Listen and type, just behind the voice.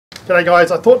G'day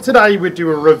guys, I thought today we'd do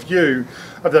a review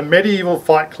of the Medieval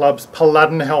Fight Club's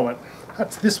Paladin helmet.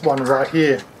 That's this one right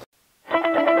here.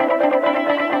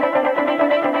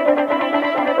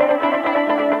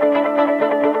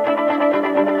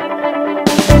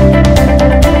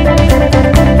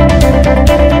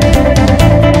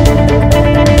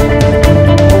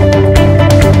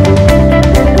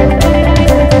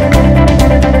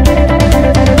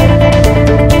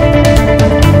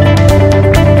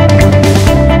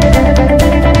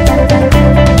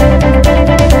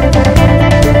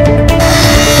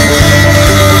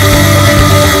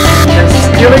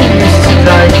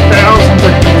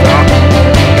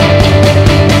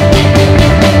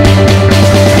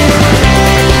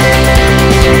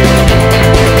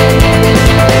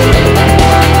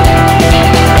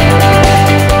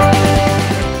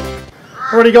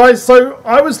 Alrighty guys, so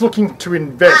I was looking to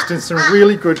invest in some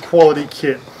really good quality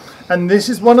kit, and this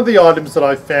is one of the items that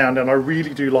I found and I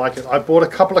really do like it. I bought a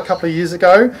couple of years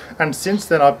ago, and since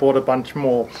then I've bought a bunch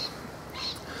more.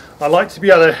 I like to be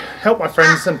able to help my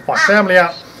friends and my family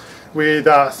out with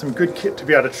some good kit to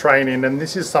be able to train in, and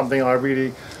this is something I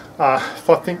really, I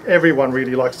think everyone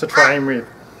really likes to train with.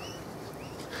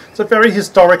 It's a very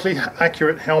historically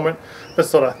accurate helmet for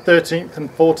sort of 13th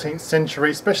and 14th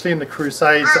century, especially in the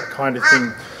crusades, that kind of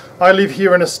thing. I live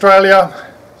here in Australia,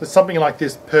 so something like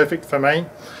this perfect for me.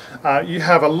 You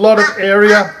have a lot of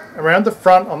area around the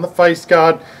front on the face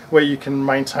guard where you can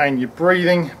maintain your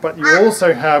breathing, but you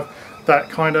also have that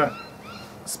kind of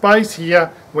space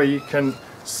here where you can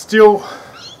still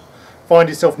find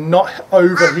yourself not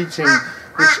overheating,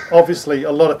 which obviously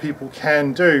a lot of people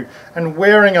can do. And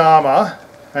wearing armour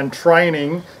and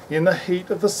training in the heat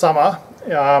of the summer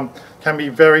can be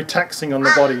very taxing on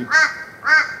the body.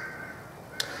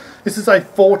 This is a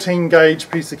 14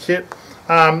 gauge piece of kit,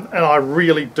 and I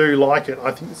really do like it.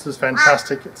 I think this is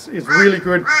fantastic. It's really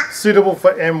good, suitable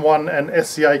for M1 and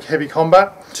SCA heavy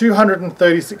combat.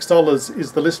 $236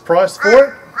 is the list price for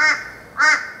it.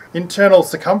 Internal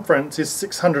circumference is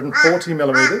 640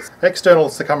 millimeters. External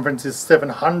circumference is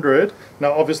 700.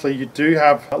 Now obviously you do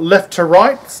have left to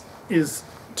right is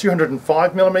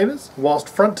 205 millimeters, whilst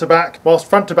front to back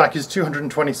is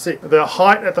 226. The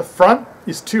height at the front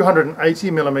is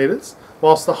 280 millimeters,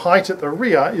 whilst the height at the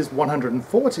rear is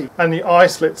 140. And the eye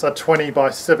slits are 20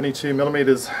 by 72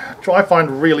 millimeters, which I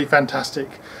find really fantastic.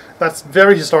 That's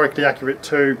very historically accurate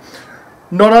too.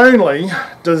 Not only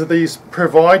does these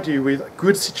provide you with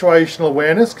good situational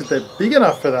awareness, because they're big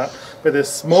enough for that, but they're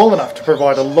small enough to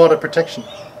provide a lot of protection.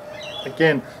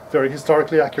 Again, very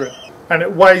historically accurate. And it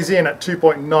weighs in at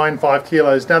 2.95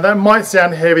 kilos. Now that might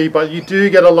sound heavy, but you do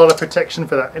get a lot of protection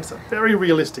for that. It's a very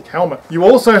realistic helmet. You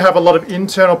also have a lot of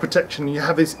internal protection. You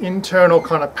have this internal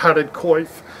kind of padded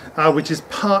coif, which is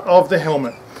part of the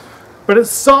helmet. But it's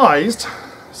sized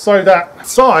so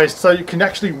you can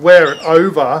actually wear it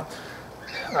over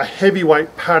a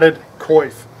heavyweight padded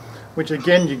coif, which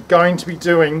again you're going to be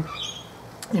doing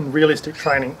in realistic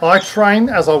training. I train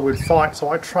as I would fight, so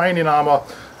I train in armour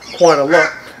quite a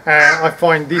lot. And I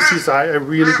find this is a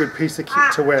really good piece of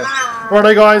kit to wear.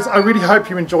 Righto guys, I really hope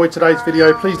you enjoyed today's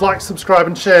video. Please like, subscribe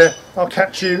and share. I'll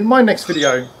catch you in my next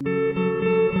video.